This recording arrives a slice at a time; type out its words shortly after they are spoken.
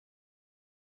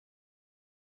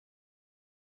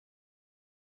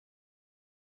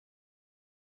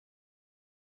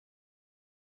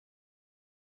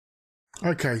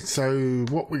Okay, so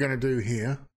what we're going to do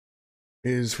here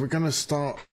is we're going to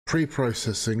start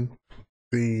pre-processing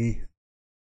the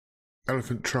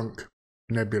elephant trunk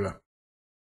nebula,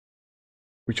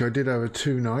 which I did over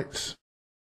 2 nights,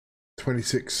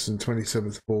 26th and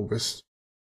 27th of August,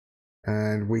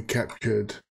 and we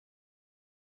captured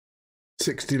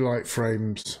 60 light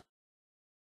frames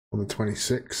on the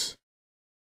 26th,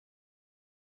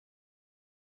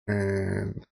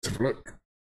 and let's have a look.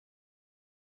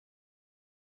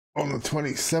 On the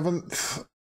 27th,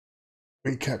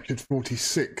 we captured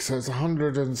 46, so it's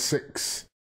 106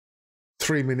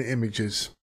 3-minute images.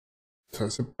 So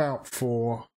it's about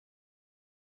 4.5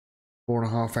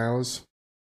 hours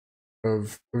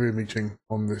of imaging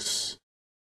on this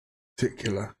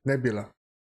particular nebula.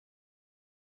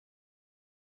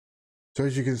 So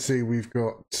as you can see, we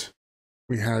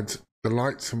had the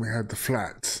lights and we had the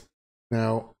flats.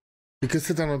 Now, because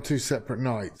they're done on 2 separate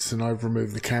nights and I've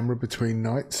removed the camera between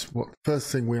nights, what the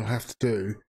first thing we'll have to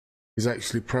do is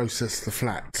actually process the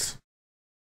flats.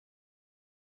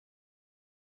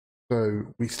 So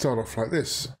we start off like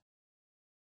this.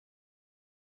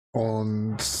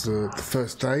 On the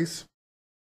first day's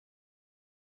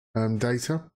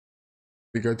data,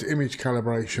 we go to image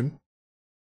calibration,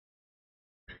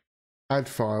 add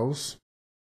files.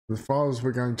 The files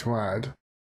we're going to add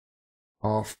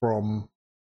are from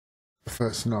the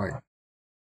first night,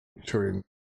 which are in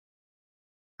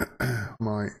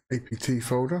my APT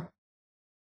folder.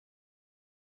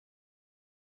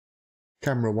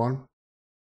 Camera 1,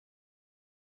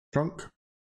 trunk,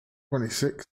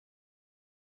 26,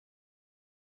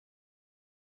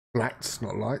 flats,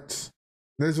 not lights.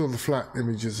 There's all the flat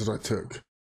images that I took.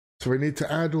 So we need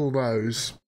to add all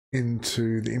those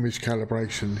into the image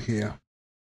calibration here.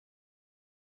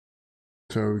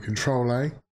 So we Control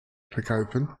A, click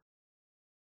open.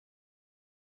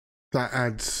 That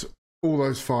adds all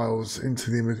those files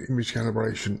into the image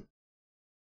calibration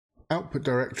output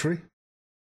directory.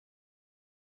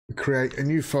 We create a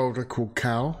new folder called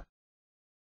cal.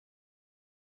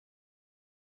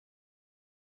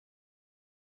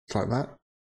 It's like that.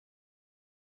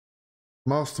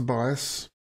 Master bias.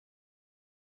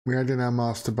 We add in our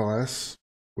master bias,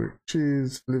 which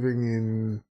is living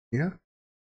in here.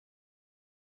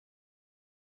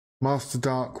 Master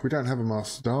dark, we don't have a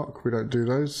master dark, we don't do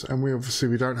those, and we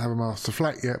don't have a master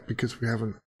flat yet because we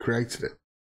haven't created it.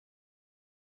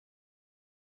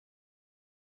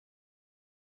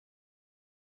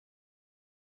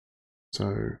 So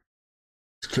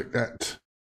let's click that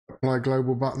apply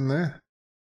global button there,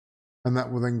 and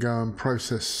that will then go and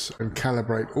process and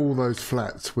calibrate all those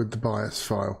flats with the bias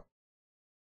file.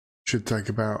 Should take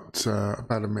about a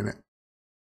minute.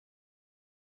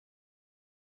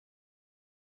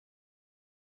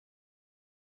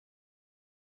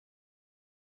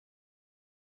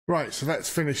 Right, so that's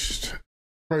finished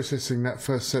processing that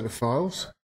first set of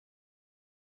files.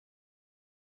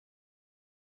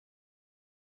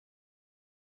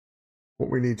 What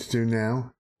we need to do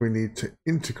now, we need to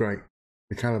integrate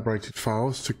the calibrated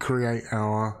files to create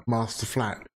our master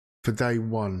flat for day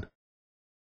 1.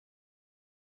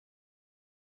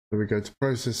 So we go to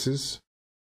Processes,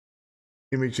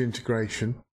 Image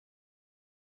Integration,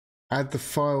 add the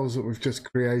files that we've just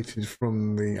created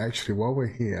from the, actually while we're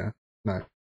here, no,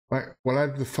 right, we'll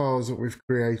add the files that we've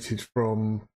created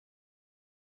from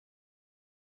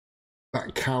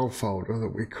that cal folder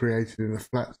that we created in the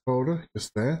flats folder,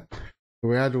 just there. So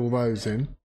we add all those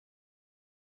in.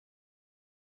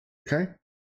 Okay.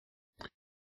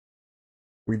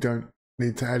 We don't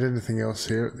need to add anything else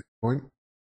here at this point.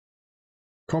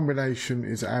 Combination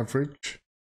is average.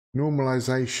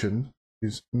 Normalization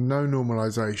is no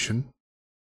normalization.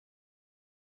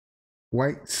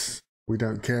 Weights, we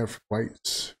don't care for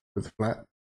weights for the flat.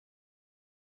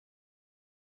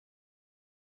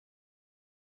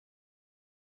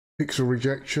 Pixel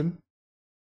rejection,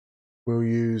 we'll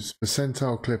use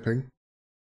percentile clipping,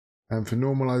 and for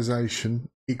normalization,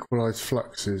 equalize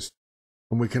fluxes.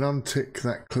 And we can untick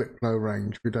that clip flow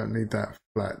range, we don't need that for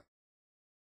flat.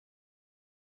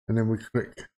 And then we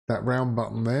click that round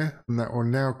button there, and that will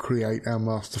now create our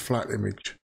master flat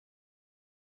image,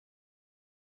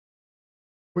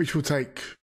 which will take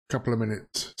a couple of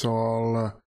minutes. So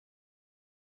I'll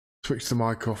switch the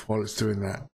mic off while it's doing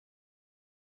that.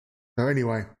 So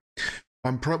anyway,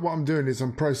 what I'm doing is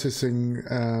I'm processing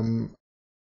a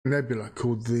nebula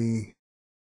called the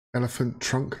elephant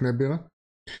trunk nebula,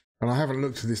 and I haven't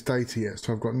looked at this data yet,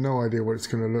 so I've got no idea what it's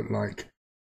going to look like.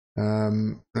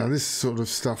 Now this sort of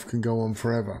stuff can go on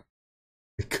forever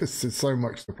because there's so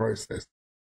much to process,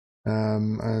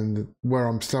 and where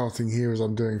I'm starting here is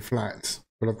I'm doing flats,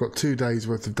 but I've got 2 days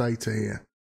worth of data here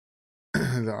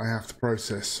that I have to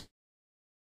process.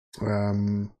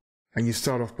 And you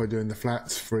start off by doing the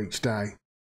flats for each day.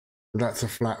 So that's a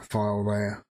flat file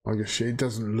there. It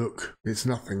doesn't look, it's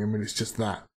nothing. I mean, it's just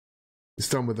that. It's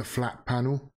done with a flat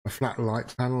panel, a flat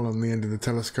light panel on the end of the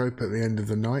telescope at the end of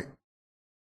the night.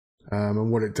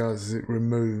 And what it does is it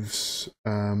removes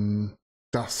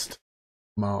dust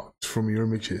marks from your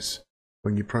images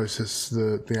when you process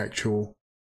the actual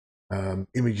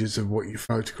images of what you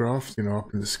photographed, you know,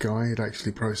 up in the sky. It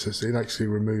actually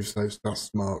removes those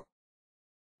dust marks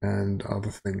and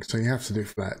other things. So you have to do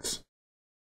flats.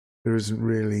 There isn't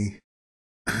really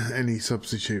any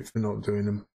substitute for not doing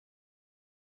them.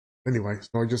 Anyway,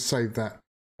 so I just saved that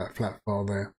flat file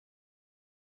there.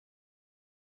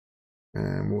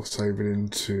 And we'll save it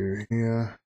into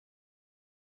here.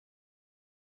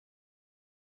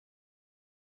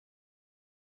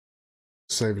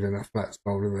 Save it in our flats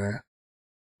folder there.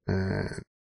 And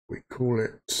we call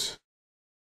it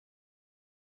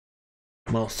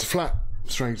master flat,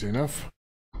 strangely enough.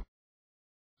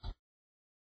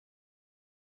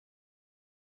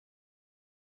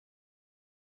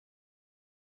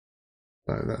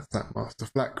 So that's that master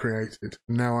flat created.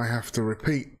 Now I have to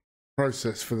repeat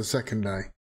process for the second day,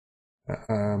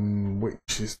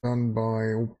 which is done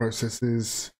by all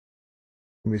processes,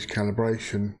 image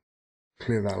calibration,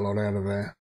 clear that lot out of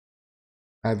there,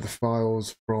 add the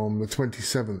files from the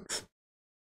 27th.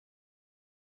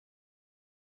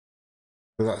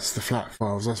 So that's the flat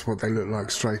files, that's what they look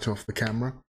like straight off the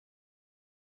camera.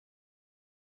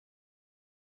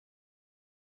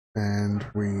 And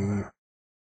we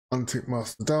untick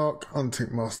master dark,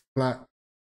 untick master flat,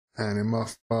 and in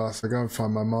master bias I go and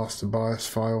find my master bias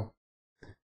file,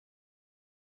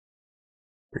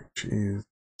 which is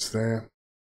there.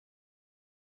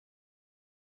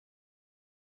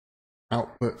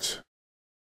 Output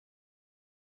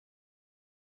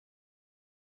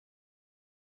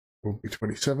will be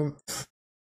 27th,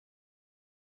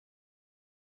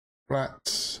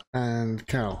 flats and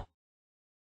cal.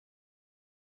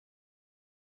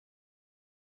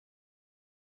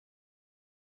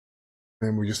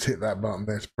 Then we just hit that button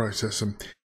there to process them.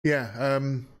 Yeah,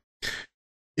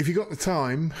 if you got the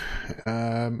time,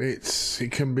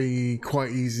 it can be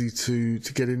quite easy to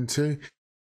get into.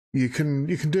 You can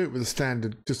do it with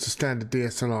just a standard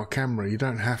DSLR camera. You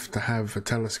don't have to have a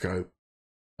telescope.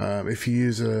 If you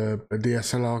use a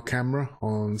DSLR camera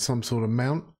on some sort of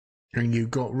mount and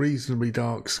you've got reasonably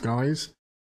dark skies,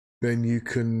 then you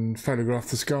can photograph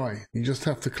the sky. You just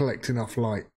have to collect enough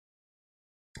light.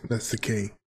 That's the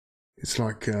key. It's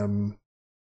like the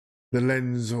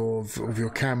lens of your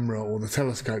camera or the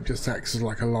telescope just acts as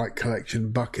like a light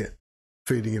collection bucket,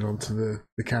 feeding it onto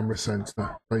the camera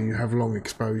sensor, so you have long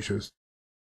exposures.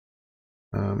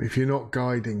 If you're not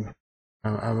guiding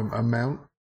a mount,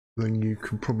 then you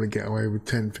can probably get away with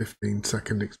 10-15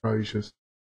 second exposures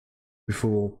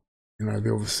before, you know,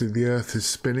 obviously the Earth is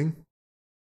spinning,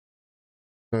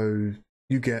 so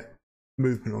you get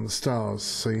movement on the stars,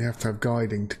 so you have to have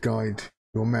guiding to guide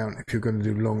your mount if you're going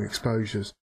to do long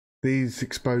exposures. These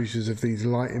exposures of these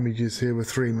light images here were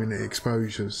 3-minute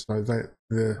exposures, so that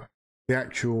the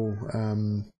actual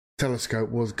telescope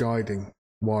was guiding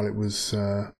while it was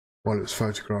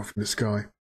photographing the sky.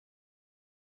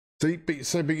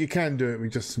 But you can do it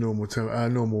with just a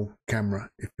normal camera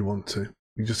if you want to.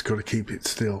 You just got to keep it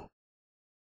still.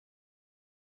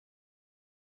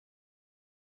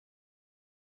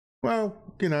 Well,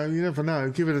 you know, you never know.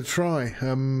 Give it a try.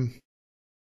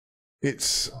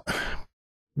 It's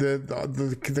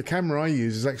the camera I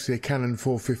use is actually a Canon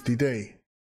 450D,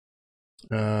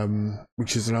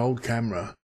 which is an old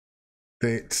camera.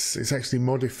 It's actually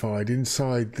modified.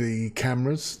 Inside the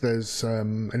cameras, there's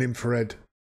an infrared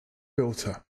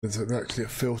filter. There's actually a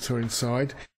filter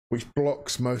inside which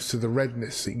blocks most of the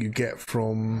redness that you get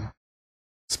from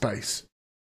space.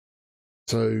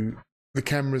 So the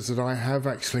cameras that I have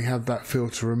actually have that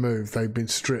filter removed. They've been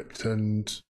stripped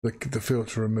and the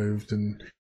filter removed and,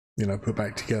 you know, put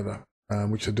back together,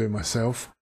 which I do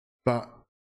myself. But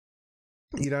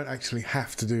you don't actually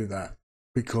have to do that,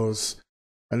 because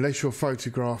unless you're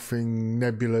photographing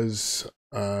nebulas,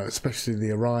 especially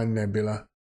the Orion Nebula,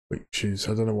 which is,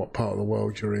 I don't know what part of the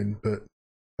world you're in, but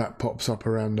that pops up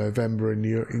around November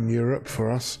in Europe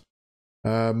for us.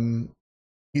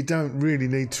 You don't really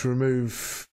need to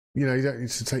remove, you know, you don't need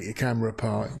to take your camera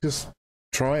apart. Just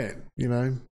try it, you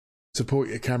know, support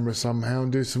your camera somehow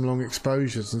and do some long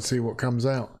exposures and see what comes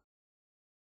out.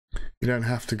 You don't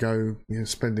have to go, you know,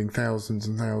 spending thousands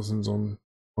and thousands on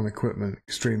equipment,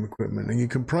 extreme equipment. And you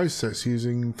can process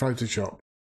using Photoshop,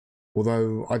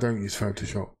 although I don't use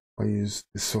Photoshop. I use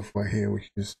this software here, which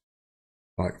is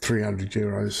like 300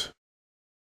 euros.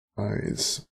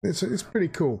 It's pretty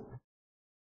cool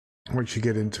once you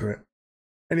get into it.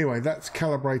 Anyway, that's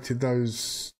calibrated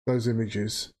those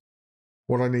images.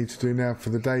 What I need to do now for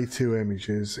the day 2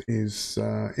 images is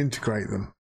integrate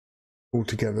them all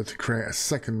together to create a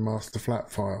second master flat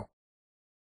file.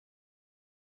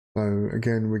 So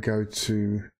again, we go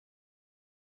to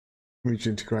image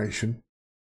integration.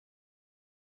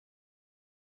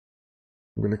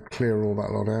 I'm going to clear all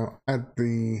that lot out, add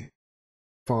the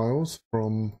files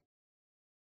from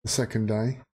the second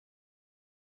day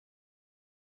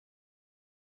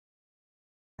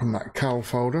from that cal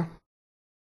folder.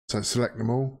 So select them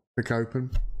all, click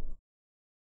open,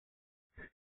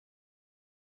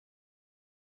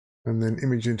 and then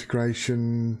image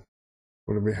integration.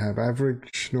 What do we have?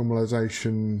 Average,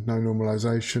 normalization, no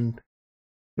normalization,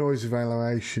 noise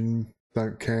evaluation,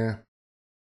 don't care,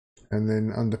 and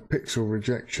then under pixel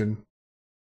rejection,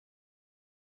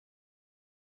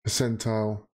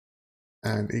 percentile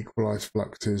and equalize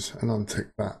fluxes, and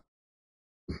untick that.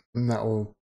 And that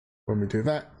will, when we do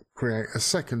that, create a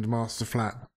second master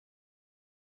flat.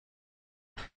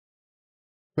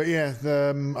 But yeah,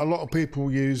 a lot of people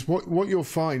use, what you'll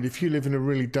find if you live in a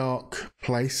really dark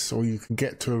place, or you can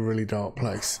get to a really dark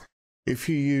place, if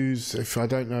you use, I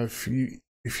don't know if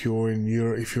you're in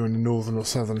Europe, if you're in the northern or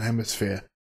southern hemisphere,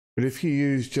 but if you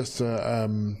use just a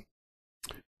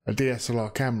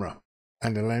DSLR camera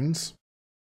and a lens,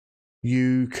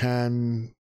 you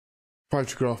can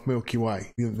photograph Milky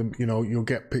Way. You know, you'll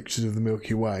get pictures of the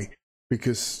Milky Way,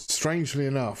 because strangely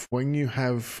enough, when you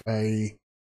have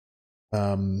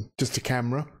just a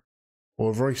camera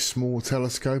or a very small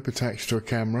telescope attached to a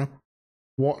camera,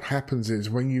 what happens is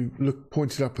when you look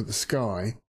pointed up at the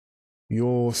sky,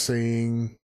 you're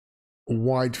seeing a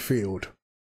wide field.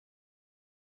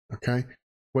 Okay,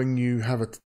 when you have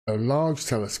a large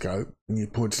telescope and you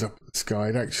point it up at the sky,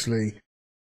 it actually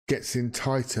gets in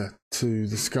tighter to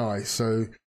the sky. So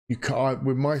you can't,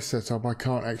 with my setup, I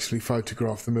can't actually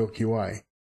photograph the Milky Way,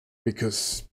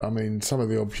 because I mean, some of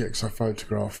the objects I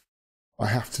photograph I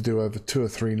have to do over 2 or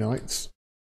 3 nights.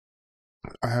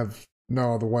 I have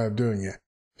no other way of doing it.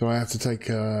 So I have to take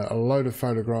a load of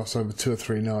photographs over 2 or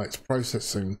 3 nights,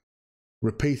 processing,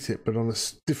 repeat it, but on a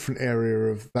different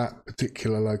area of that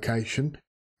particular location,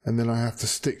 and then I have to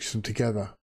stitch them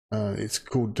together. It's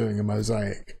called doing a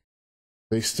mosaic.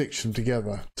 They stitch them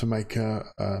together to make a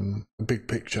big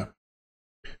picture.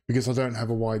 Because I don't have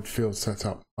a wide field set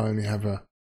up, I only have a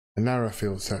narrow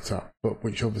field setup, but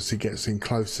which obviously gets in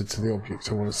closer to the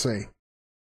objects I want to see.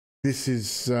 This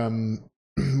is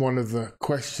one of the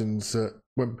questions that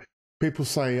when people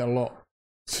say a lot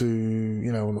to,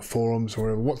 you know, on the forums or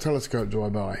whatever, what telescope do I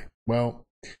buy? Well,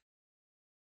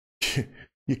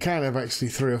 you can have actually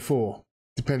 3 or 4,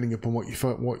 depending upon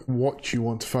what you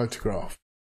want to photograph.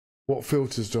 What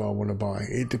filters do I want to buy?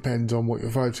 It depends on what you're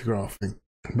photographing.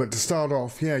 But to start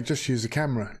off, yeah, just use a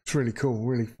camera. It's really cool,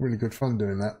 really good fun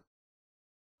doing that.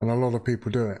 And a lot of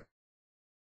people do it.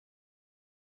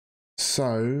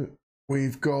 So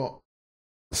we've got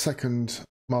the second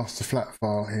master flat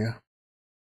file here.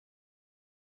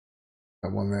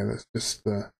 That one there, let's just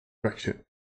stretch it.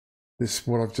 This,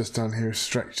 what I've just done here is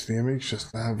stretch the image just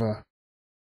to have a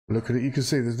look at it. You can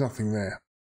see there's nothing there.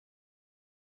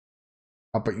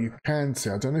 But you can see,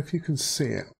 I don't know if you can see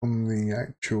it on the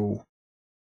actual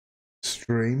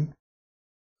stream.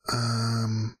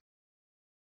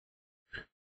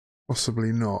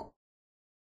 Possibly not.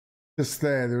 Just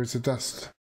there is a dust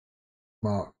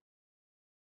mark,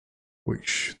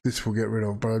 which this will get rid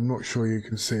of, but I'm not sure you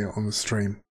can see it on the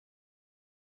stream.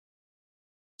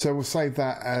 So we'll save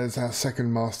that as our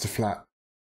second master flat,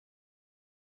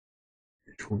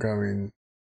 which will go in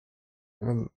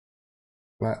 7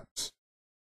 flats.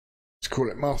 Let's call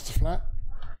it master flat.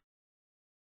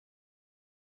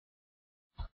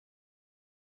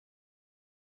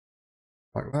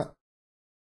 Like that.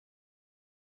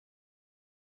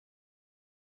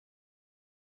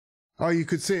 Oh, you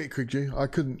could see it, could you? I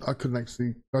couldn't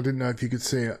actually, I didn't know if you could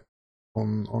see it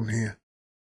on here.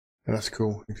 That's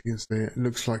cool, if you can see it. It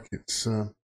looks like it's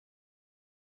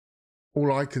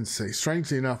all I can see.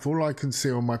 Strangely enough, all I can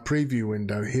see on my preview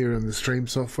window here in the stream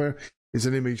software is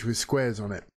an image with squares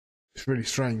on it. It's really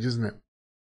strange, isn't it?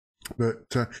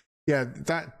 But yeah,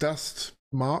 that dust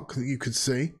mark that you could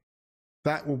see,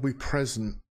 that will be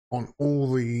present on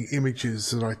all the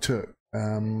images that I took.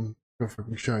 If I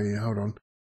can show you, hold on.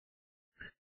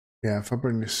 Yeah, if I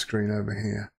bring this screen over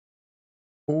here,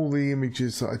 all the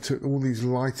images that I took, all these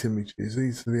light images,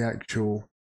 these are the actual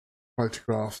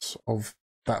photographs of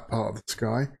that part of the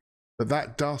sky. but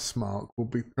that dust mark will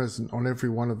be present on every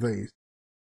one of these.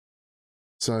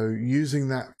 So using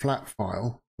that flat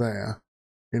file there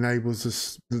enables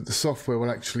us, the software will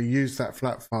actually use that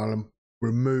flat file and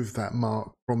remove that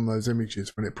mark from those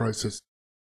images when it processes.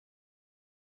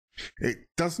 It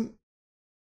doesn't,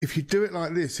 if you do it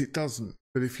like this, it doesn't.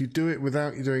 But if you do it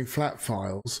without you doing flat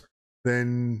files,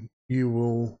 then you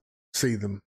will see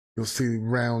them. You'll see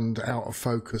round, out of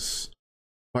focus,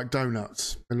 like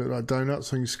donuts. They look like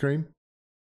donuts on your screen.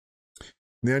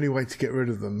 The only way to get rid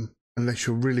of them, unless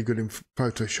you're really good in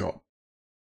Photoshop,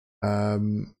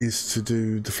 is to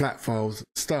do the flat files at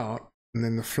the start, and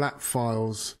then the flat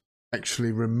files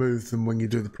actually remove them when you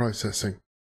do the processing.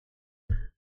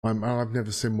 I've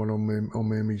never seen one on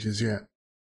my images yet.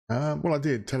 Well, I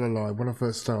did, tell a lie, when I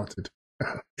first started.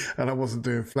 And I wasn't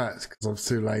doing flats because I was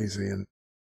too lazy, and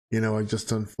I'd just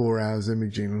done 4 hours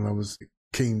imaging and I was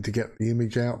keen to get the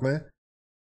image out there.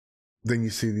 Then you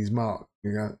see these marks,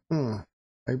 you go, oh,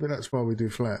 maybe that's why we do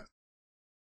flat.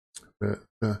 But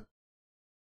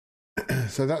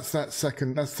so that's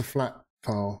the flat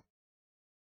file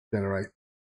generate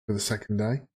for the second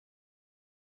day.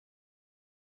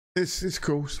 It's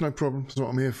cool, it's no problem, it's what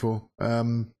I'm here for.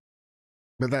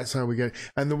 But that's how we go.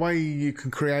 And the way you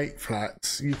can create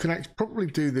flats, you can actually probably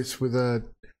do this with a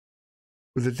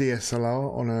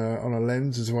DSLR on a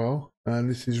lens as well. And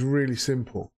this is really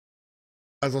simple.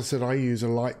 As I said, I use a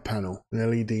light panel, an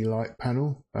LED light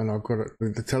panel, and I've got it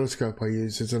with the telescope I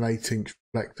use is an 8-inch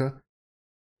reflector.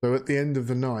 So at the end of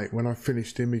the night, when I've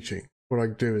finished imaging, what I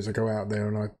do is I go out there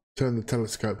and I turn the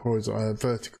telescope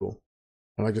vertical,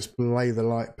 and I just lay the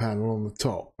light panel on the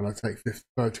top, and I take 50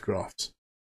 photographs.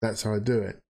 That's how I do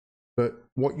it. But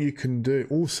what you can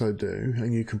also do,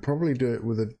 and you can probably do it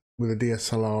with a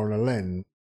DSLR and a lens,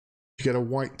 you get a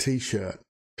white t-shirt,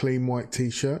 clean white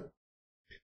t-shirt,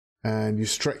 and you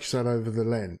stretch that over the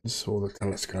lens or the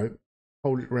telescope,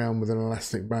 hold it around with an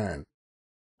elastic band,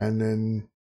 and then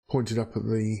point it up at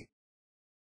the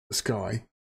sky,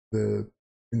 in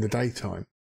the daytime,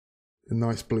 a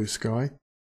nice blue sky,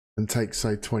 and take,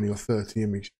 say, 20 or 30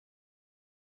 images.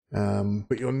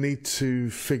 But you'll need to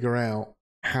figure out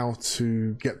how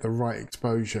to get the right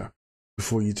exposure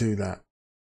before you do that.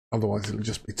 Otherwise, it'll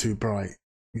just be too bright.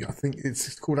 I think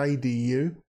it's called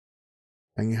ADU,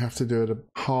 and you have to do it at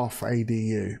half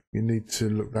ADU. You need to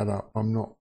look that up. I'm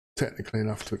not technically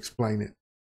enough to explain it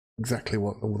exactly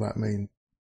what all that means.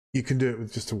 You can do it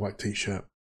with just a white t-shirt.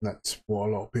 That's what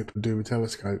a lot of people do with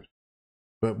telescopes.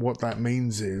 But what that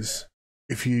means is,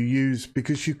 if you use,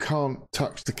 because you can't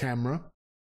touch the camera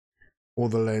or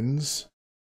the lens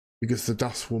because the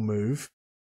dust will move,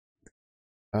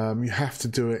 you have to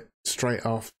do it straight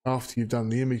after you've done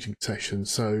the imaging session.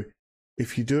 So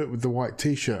if you do it with the white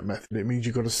t-shirt method, it means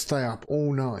you've got to stay up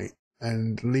all night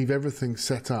and leave everything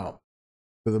set up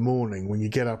for the morning when you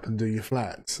get up and do your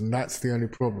flats. And that's the only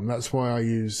problem. That's why I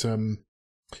use a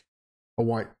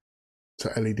white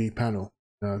LED panel,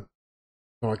 so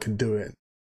I can do it,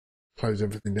 close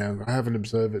everything down. I have an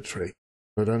observatory,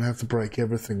 so I don't have to break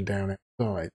everything down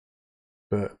outside,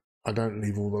 but I don't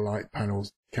leave all the light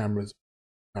panels, cameras.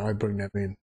 I bring them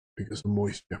in because of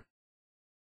moisture.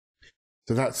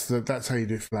 So that's how you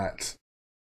do flats.